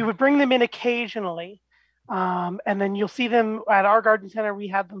 we would bring them in occasionally. And then you'll see them at our garden center. We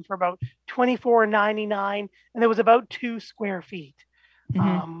had them for about $24.99, and it was about 2 square feet.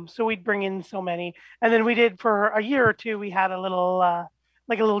 So we'd bring in so many, and then we did for a year or two. We had a little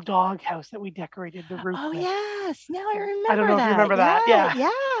like a little dog house that we decorated the roof. Oh with. Yes, now I remember. I don't know if you remember that.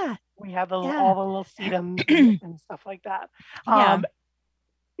 Yeah. We had all the little sedums and stuff like that. And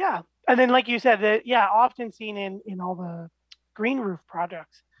then like you said, often seen in all the green roof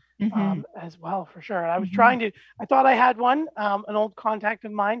projects. As well, for sure. And I was I thought I had one, an old contact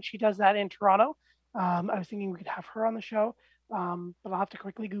of mine. She does that in Toronto. I was thinking we could have her on the show, but I'll have to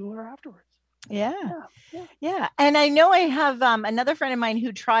quickly Google her afterwards. Yeah. And I know I have another friend of mine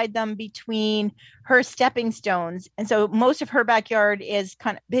who tried them between her stepping stones. And so most of her backyard is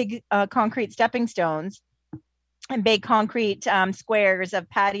kind of big concrete stepping stones and big concrete squares of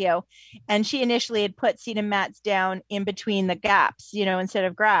patio. And she initially had put Sedum mats down in between the gaps, instead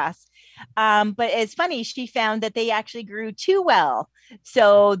of grass. But it's funny, she found that they actually grew too well.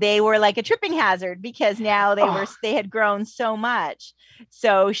 So they were like a tripping hazard because now they had grown so much.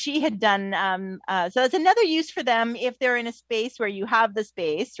 So she had done, so it's another use for them if they're in a space where you have the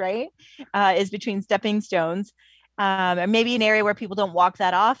space, right? Is between stepping stones. or maybe an area where people don't walk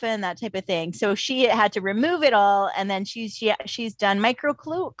that often, that type of thing. So she had to remove it all, and then she's done micro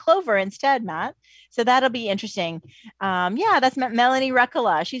clover instead, Matt. So that'll be interesting. Yeah, that's Melanie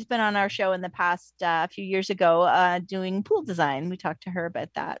Rekola. She's been on our show in the past few years ago doing pool design. We talked to her about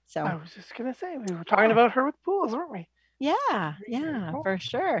that. So I was just gonna say we were talking about her with pools, weren't we? yeah, cool. For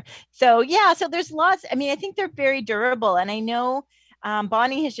sure. So yeah, so there's lots. I mean, I think they're very durable, and I know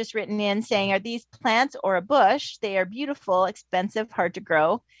Bonnie has just written in saying, "Are these plants or a bush? They are beautiful, expensive, hard to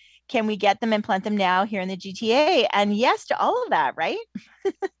grow. Can we get them and plant them now here in the GTA?" And yes to all of that, right?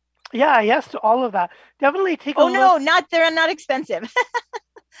 Yeah, yes to all of that. Definitely take a look. Oh no, they're not expensive.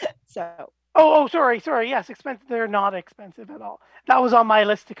 So. Oh, sorry. Yes, expensive. They're not expensive at all. That was on my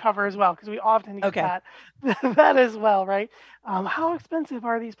list to cover as well, because we often get that as well, right? How expensive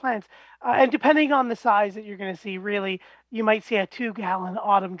are these plants? And depending on the size that you're going to see, really, you might see a 2-gallon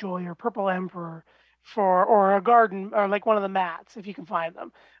Autumn Joy or Purple Emperor or a garden, or like one of the mats, if you can find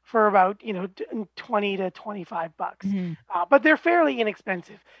them, for about 20 to $25. Mm-hmm. But they're fairly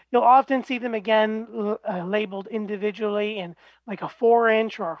inexpensive. You'll often see them again labeled individually in like a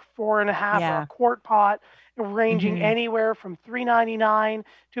 4-inch or a 4.5 or a quart pot, ranging anywhere from $3.99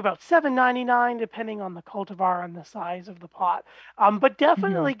 to about $7.99, depending on the cultivar and the size of the pot. But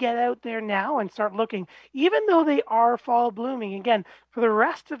definitely get out there now and start looking, even though they are fall blooming. Again, for the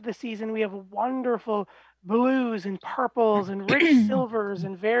rest of the season, we have wonderful blues and purples and rich silvers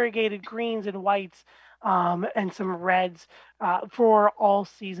and variegated greens and whites, and some reds for all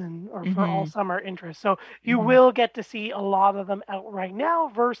season or for all summer interest. So you will get to see a lot of them out right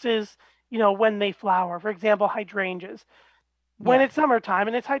now versus when they flower. For example, hydrangeas. When it's summertime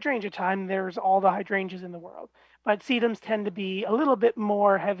and it's hydrangea time, there's all the hydrangeas in the world. But sedums tend to be a little bit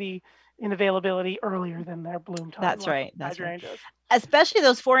more heavy in availability earlier than their bloom time. That's right. Especially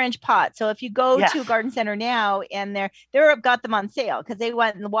those 4-inch pots. So if you go to a garden center now and they're got them on sale, because they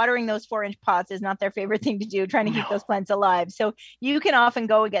went, watering those 4-inch pots is not their favorite thing to do, trying to keep those plants alive. So you can often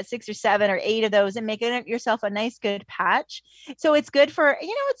go and get 6 or 7 or 8 of those and make yourself a nice good patch. So it's good for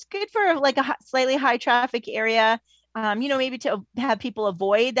like a slightly high traffic area. Maybe to have people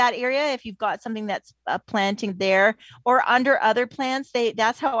avoid that area if you've got something that's planting there or under other plants.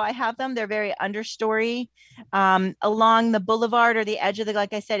 That's how I have them. They're very understory along the boulevard or the edge of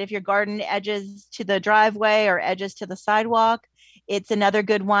like I said, if your garden edges to the driveway or edges to the sidewalk, it's another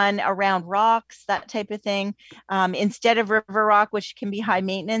good one. Around rocks, that type of thing. Instead of river rock, which can be high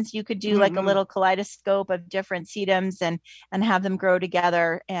maintenance, you could do like a little kaleidoscope of different sedums and have them grow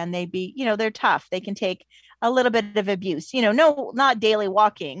together. And they're tough. They can take a little bit of abuse, no, not daily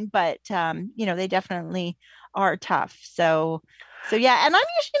walking, but they definitely are tough. So yeah. And I'm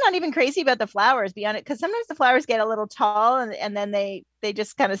usually not even crazy about the flowers, beyond it, because sometimes the flowers get a little tall and then they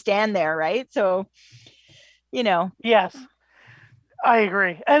just kind of stand there. Right. So, Yes, I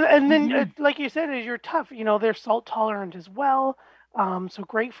agree. And then like you said, you're tough, they're salt tolerant as well. So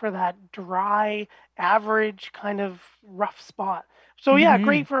great for that dry, average kind of rough spot. So yeah,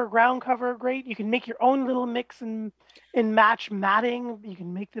 great for a ground cover. Great. You can make your own little mix and match matting. You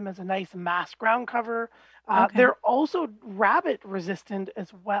can make them as a nice mass ground cover. They're also rabbit resistant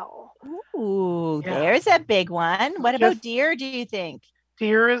as well. Ooh, there's a big one. What about deer, do you think?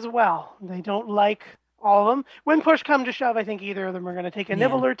 Deer as well. They don't like all of them. When push comes to shove, I think either of them are going to take a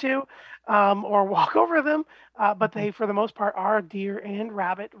nibble or two or walk over them. But they, for the most part, are deer and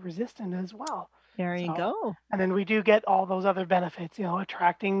rabbit resistant as well. There you go. And then we do get all those other benefits,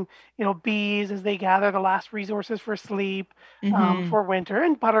 attracting, bees as they gather the last resources for sleep, for winter,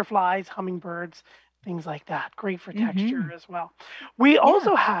 and butterflies, hummingbirds, things like that. Great for texture as well. We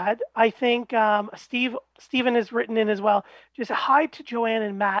also had, I think, Stephen has written in as well, just hi to Joanne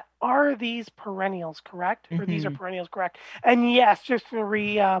and Matt. Are these perennials correct? Or these are perennials correct? And yes, just to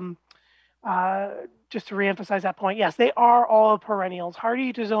reemphasize that point, yes, they are all perennials.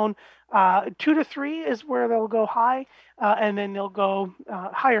 Hardy to zone 2 to 3 is where they'll go high, and then they'll go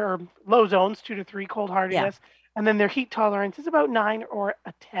higher, low zones, 2 to 3 cold hardiness, and then their heat tolerance is about 9 or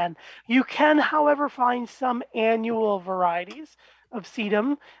a 10. You can, however, find some annual varieties of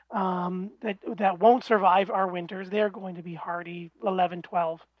sedum that won't survive our winters. They're going to be hardy 11,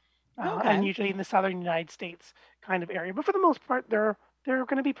 12, and usually in the southern United States kind of area. But for the most part, they're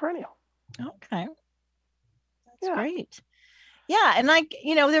going to be perennial. Okay. That's great. Yeah. And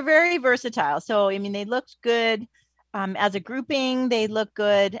they're very versatile. So, I mean, they looked good. As a grouping, they look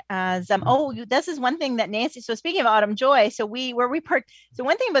good as this is one thing that Nancy. So speaking of Autumn Joy, so where we parked. So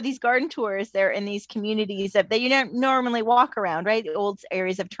one thing about these garden tours, they're in these communities that you don't normally walk around, right? The old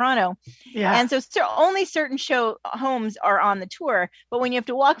areas of Toronto. Yeah. And so only certain show homes are on the tour. But when you have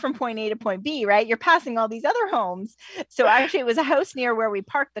to walk from point A to point B, right, you're passing all these other homes. So actually, it was a house near where we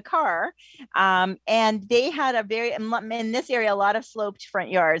parked the car, and they had in this area a lot of sloped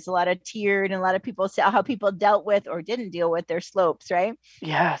front yards, a lot of tiered, and a lot of people saw how people dealt with or didn't deal with their slopes, right?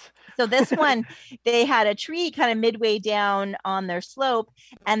 Yes. So this one, they had a tree kind of midway down on their slope,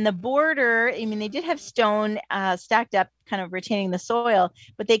 and the border, I mean, they did have stone stacked up, kind of retaining the soil,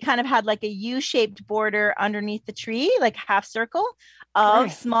 but they kind of had like a U-shaped border underneath the tree, like half circle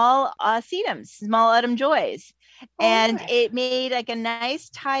of small sedums, small autumn joys. And it made like a nice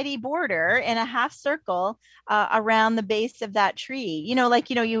tidy border in a half circle around the base of that tree.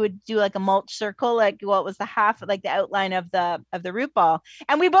 You would do like a mulch circle, like what was the half, like the outline of the root ball.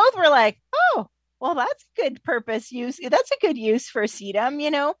 And we both were like, oh, well, that's good purpose use. That's a good use for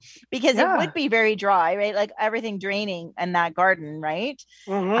sedum, because it would be very dry, right? Like everything draining in that garden, right?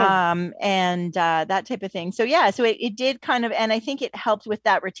 And that type of thing. So so it did kind of, and I think it helped with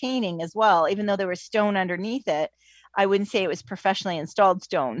that retaining as well, even though there was stone underneath it. I wouldn't say it was professionally installed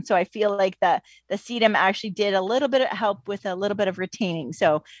stone. So I feel like the sedum actually did a little bit of help with a little bit of retaining.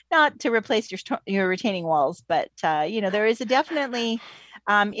 So not to replace your retaining walls, but there is definitely,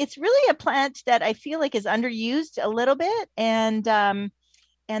 it's really a plant that I feel like is underused a little bit.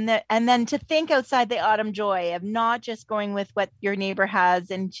 And then to think outside the autumn joy of not just going with what your neighbor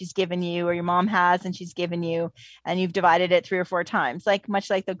has and she's given you, or your mom has and she's given you, and you've divided it 3 or 4 times, much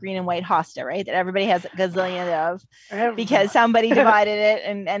like the green and white hosta, right? That everybody has a gazillion of because somebody divided it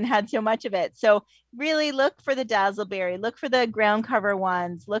and had so much of it. So really look for the dazzleberry, look for the ground cover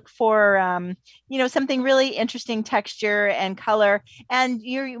ones, look for something really interesting texture and color. And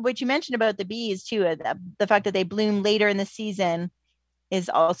what you mentioned about the bees too, the fact that they bloom later in the season is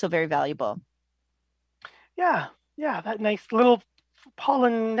also very valuable. Yeah, that nice little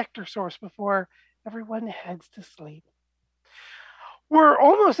pollen nectar source before everyone heads to sleep. We're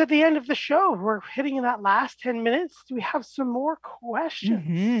almost at the end of the show. We're hitting in that last 10 minutes. Do we have some more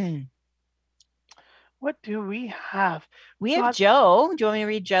questions? What do we have? We have Joe. Do you want me to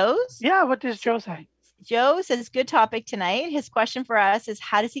read Joe's? Yeah, what does Joe say? Joe says, good topic tonight. His question for us is,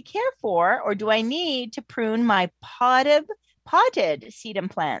 how does he care for, or do I need to prune my potted sedum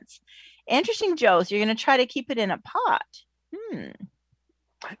plants? Interesting, Joe. So you're going to try to keep it in a pot.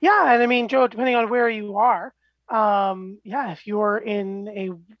 Yeah, and I mean, Joe, depending on where you are, if you're in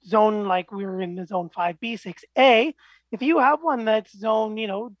a zone like we were in the zone 5B, 6A, if you have one that's zone,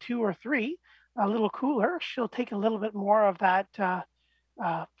 2 or 3, a little cooler, she'll take a little bit more of that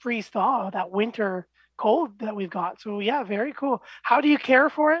freeze thaw, that winter cold that we've got. So yeah, very cool. How do you care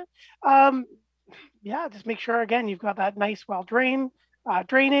for it? Just make sure, again, you've got that nice well-drained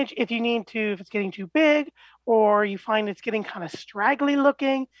drainage. If it's getting too big, or you find it's getting kind of straggly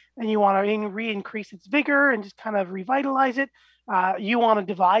looking and you want to re-increase its vigor and just kind of revitalize it, you want to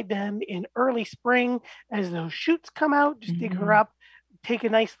divide them in early spring as those shoots come out. Just dig her up, take a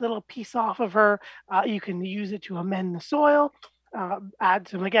nice little piece off of her. You can use it to amend the soil, add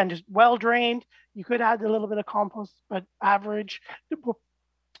some, again, just well-drained. You could add a little bit of compost, but average, to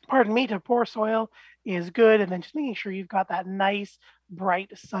poor soil is good. And then just making sure you've got that nice,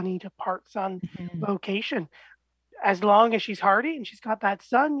 bright, sunny to part sun location. As long as she's hardy and she's got that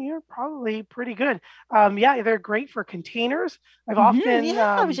sun, you're probably pretty good. They're great for containers. I've often...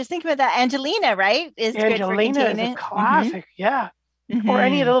 I was just thinking about that. Angelina, right? Angelina is a classic, or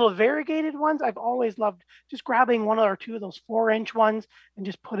any of the little variegated ones. I've always loved just grabbing 1 or 2 of those 4-inch ones and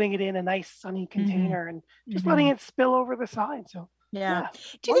just putting it in a nice sunny container and just letting it spill over the side. So yeah.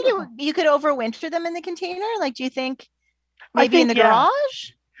 Do you think you could overwinter them in the container? Do you think maybe in the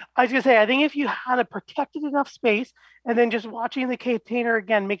garage? I was going to say, I think if you had a protected enough space and then just watching the container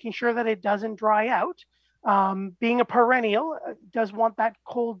again, making sure that it doesn't dry out, being a perennial does want that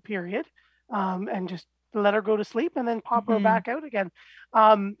cold period, and just let her go to sleep and then pop her back out again.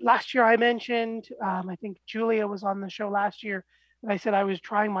 Last year I mentioned, I think Julia was on the show last year, and I said I was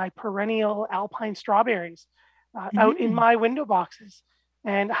trying my perennial alpine strawberries out in my window boxes,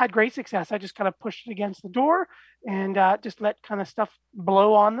 and had great success. I just kind of pushed it against the door and just let kind of stuff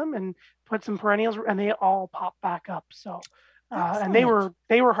blow on them and put some perennials, and they all popped back up. So and they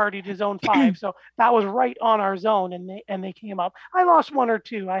were hardy to zone 5, so that was right on our zone, and they came up. I lost 1 or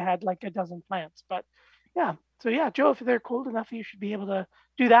 2. I had like a dozen plants, but yeah. So yeah, Joe, if they're cold enough, you should be able to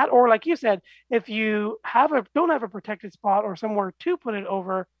do that. Or like you said, if you don't have a protected spot or somewhere to put it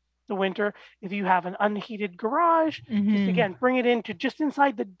over the winter. If you have an unheated garage, just Mhm. again, bring it into just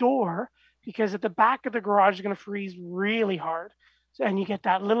inside the door, because at the back of the garage is going to freeze really hard. So, and you get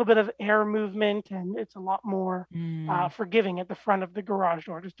that little bit of air movement, and it's a lot more forgiving at the front of the garage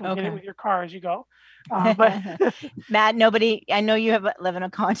door. Just don't hit it Okay. with your car as you go. But Matt, I know you live in a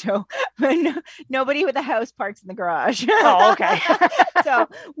condo, but nobody with a house parks in the garage. Oh, okay. So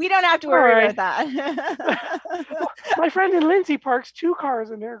we don't have to worry All right. about that. My friend in Lindsay parks 2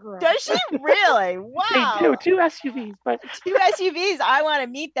 cars in their garage. Does she really? Wow. They do, 2 SUVs, but 2 SUVs. I want to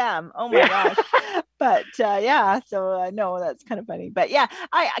meet them. Oh my gosh. But yeah, so no, that's kind of funny. But yeah,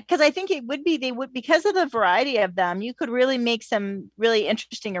 because I think it would be, because of the variety of them, you could really make some really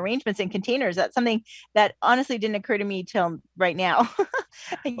interesting arrangements in containers. That's something that honestly didn't occur to me till right now.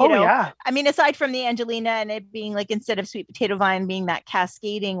 yeah. I mean, aside from the Angelina and it being like, instead of sweet potato vine being that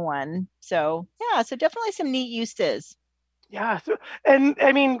cascading one. So yeah, so definitely some neat uses. Yeah. So, and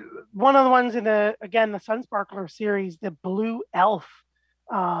I mean, one of the ones in the Sun Sparkler series, the Blue Elf.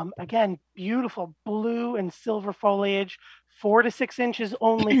 Again, beautiful blue and silver foliage, 4 to 6 inches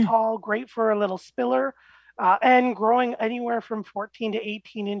only tall, great for a little spiller, and growing anywhere from 14 to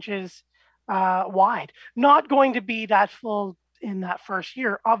 18 inches wide. Not going to be that full in that first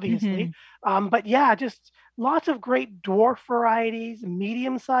year, obviously. But yeah, just lots of great dwarf varieties,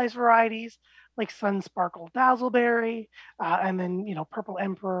 medium-sized varieties, like Sun Sparkle Dazzleberry, and then, Purple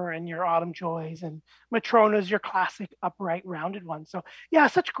Emperor and your Autumn Joys, and Matrona's your classic upright rounded one. So yeah,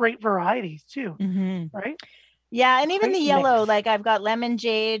 such great varieties too, right? Yeah, and even Great the yellow, mix. like I've got Lemon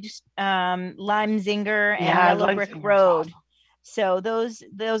Jade, Lime Zinger, and Yeah, Yellow Lime Brick Zinger's Road. awesome. So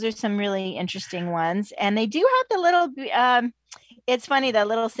those are some really interesting ones, and they do have the little. It's funny, the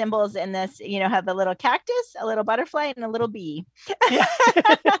little symbols in this, have the little cactus, a little butterfly, and a little bee. Yeah.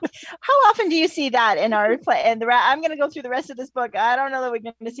 How often do you see that in our play? And I'm going to go through the rest of this book. I don't know that we're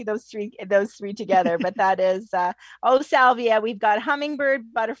going to see those three together, but that is salvia. We've got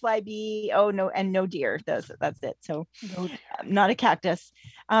hummingbird, butterfly, bee. Oh no, and no deer. That's it. So No deer. not a cactus.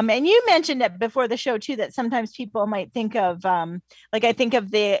 And you mentioned it before the show too, that sometimes people might think of, like I think of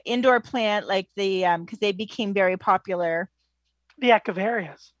the indoor plant, like the because they became very popular. The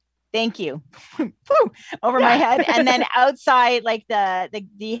Echeverias. Thank you. Over my head. And then outside, like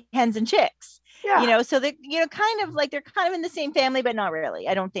the hens and chicks. Yeah. So they, kind of like, they're kind of in the same family, but not really,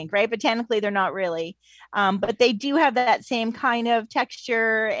 I don't think, right? Botanically, they're not really. But they do have that same kind of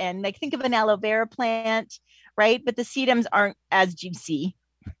texture, and like, think of an aloe vera plant, right? But the sedums aren't as juicy,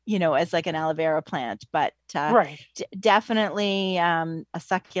 as like an aloe vera plant, but right. Definitely a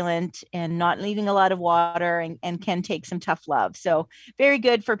succulent and not needing a lot of water, and can take some tough love. So very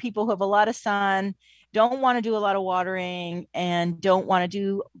good for people who have a lot of sun, don't want to do a lot of watering, and don't want to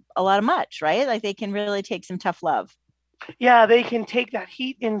do a lot of much, right? Like they can really take some tough love. Yeah, they can take that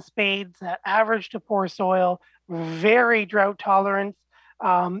heat in spades, that average to poor soil, very drought tolerant.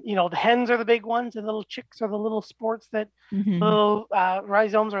 The hens are the big ones, and little chicks are the little sports that little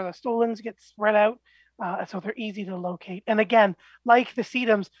rhizomes or the stolons get spread out. So they're easy to locate. And again, like the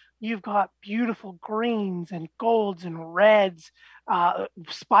sedums, you've got beautiful greens and golds and reds.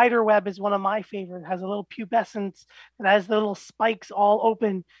 Spiderweb is one of my favorite. It has a little pubescence that has the little spikes all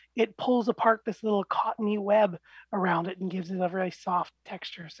open. It pulls apart this little cottony web around it and gives it a very soft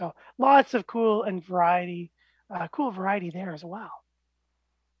texture. So lots of cool variety there as well.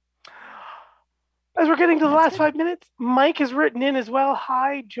 As we're getting to the last 5 minutes, Mike has written in as well.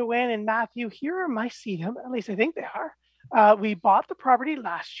 Hi, Joanne and Matthew. Here are my sedum. At least I think they are. We bought the property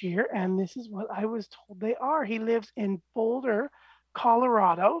last year, and this is what I was told they are. He lives in Boulder,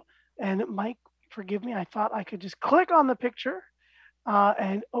 Colorado. And Mike, forgive me, I thought I could just click on the picture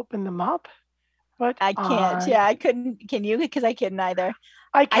and open them up. But I can't. Yeah, I couldn't. Can you? Because I couldn't either.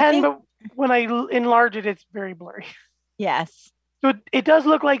 I can, but when I enlarge it, it's very blurry. Yes. So it does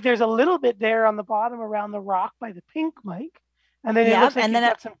look like there's a little bit there on the bottom around the rock by the pink, Mike. And then it looks like you've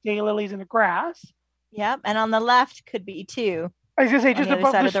got some daylilies in the grass. Yep. And on the left could be too. I was going to say, just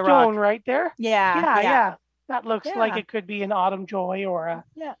above the stone right there. Yeah. That looks like it could be an Autumn Joy or a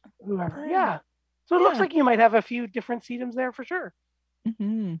whoever. Yeah. So it looks like you might have a few different sedums there for sure.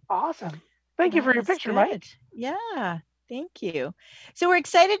 Awesome. Thank you for your picture, Mike. Yeah. Thank you. So we're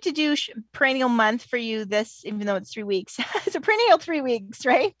excited to do perennial month for you this, even though it's 3 weeks. It's a perennial 3 weeks,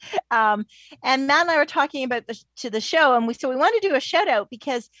 right? And Matt and I were talking about the show, and we want to do a shout out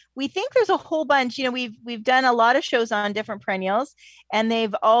because we think there's a whole bunch. We've done a lot of shows on different perennials, and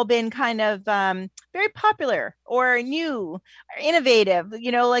they've all been kind of very popular or new or innovative.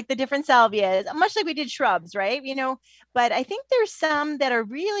 Like the different salvias, much like we did shrubs, right? But I think there's some that are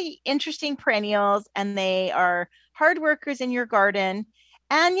really interesting perennials, and they are hard workers in your garden,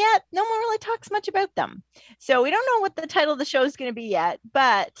 and yet no one really talks much about them. So we don't know what the title of the show is going to be yet,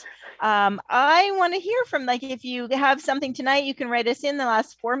 but I want to hear from, like, if you have something tonight, you can write us in the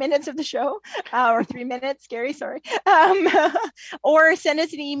last 4 minutes of the show, or 3 minutes, Gary, sorry, or send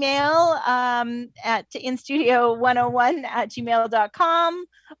us an email at instudio101@gmail.com,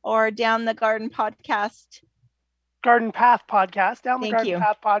 or down the garden podcast. Garden Path Podcast, down the Garden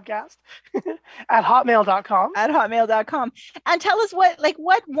Path Podcast at hotmail.com. At hotmail.com. And tell us what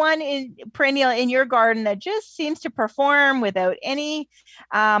one in perennial in your garden that just seems to perform without any,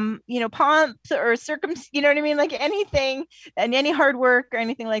 pomps or you know what I mean? Like anything, and any hard work or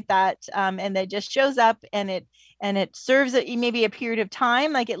anything like that. And that just shows up, and it serves maybe a period of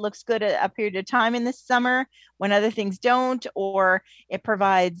time, like it looks good a period of time in the summer when other things don't, or it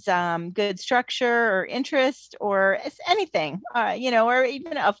provides good structure or interest, or anything, or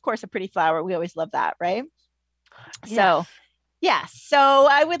even, of course, a pretty flower. We always love that, right? Yes. So, yes. So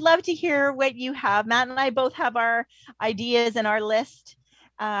I would love to hear what you have. Matt and I both have our ideas and our list.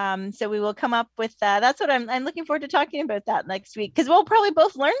 So we will come up with that's what I'm looking forward to talking about that next week, because we'll probably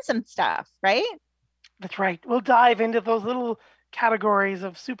both learn some stuff, right? That's right. We'll dive into those little categories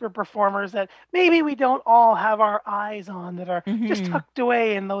of super performers that maybe we don't all have our eyes on, that are just tucked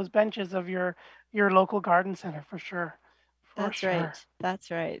away in those benches of your local garden center, for sure. That's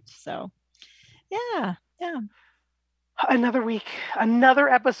right. So, yeah. Another week, another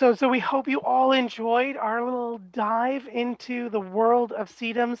episode. So we hope you all enjoyed our little dive into the world of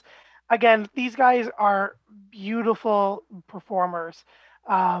sedums. Again, these guys are beautiful performers,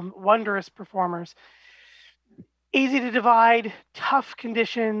 wondrous performers. Easy to divide, tough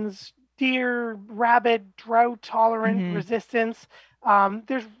conditions, deer, rabbit, drought tolerant, resistance.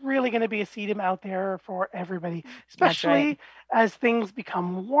 There's really going to be a sedum out there for everybody, especially as things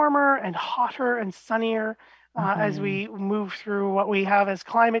become warmer and hotter and sunnier, as we move through what we have as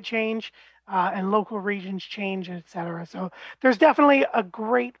climate change and local regions change, etc. So there's definitely a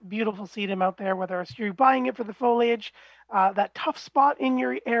great, beautiful sedum out there, whether it's you're buying it for the foliage, that tough spot in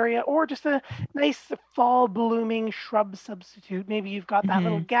your area, or just a nice fall blooming shrub substitute. Maybe you've got that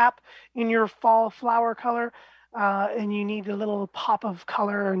little gap in your fall flower color, and you need a little pop of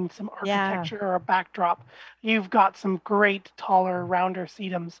color and some architecture or a backdrop. You've got some great, taller, rounder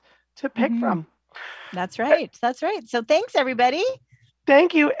sedums to pick from. That's right. So thanks, everybody.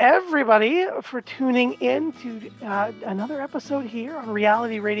 Thank you, everybody, for tuning in to another episode here on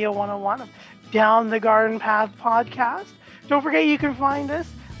Reality Radio 101 of Down the Garden Path podcast. Don't forget, you can find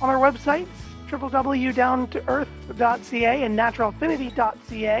us on our websites, www.downtoearth.ca and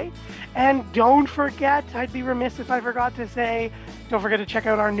naturalaffinity.ca. And don't forget, I'd be remiss if I forgot to say, don't forget to check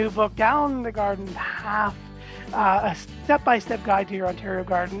out our new book, Down the Garden Path, a step-by-step guide to your Ontario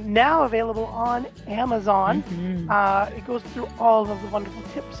garden, now available on Amazon. It goes through all of the wonderful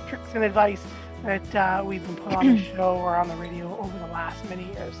tips, tricks, and advice that we've been put on the show or on the radio over the last many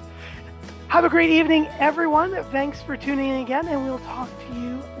years. Have a great evening, everyone. Thanks for tuning in again, and we'll talk to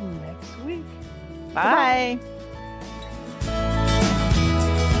you next week. Bye.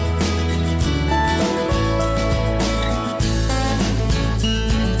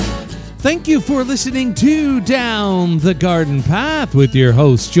 Thank you for listening to Down the Garden Path with your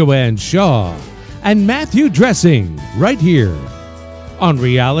hosts Joanne Shaw and Matthew Dressing, right here on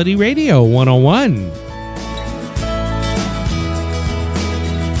Reality Radio 101.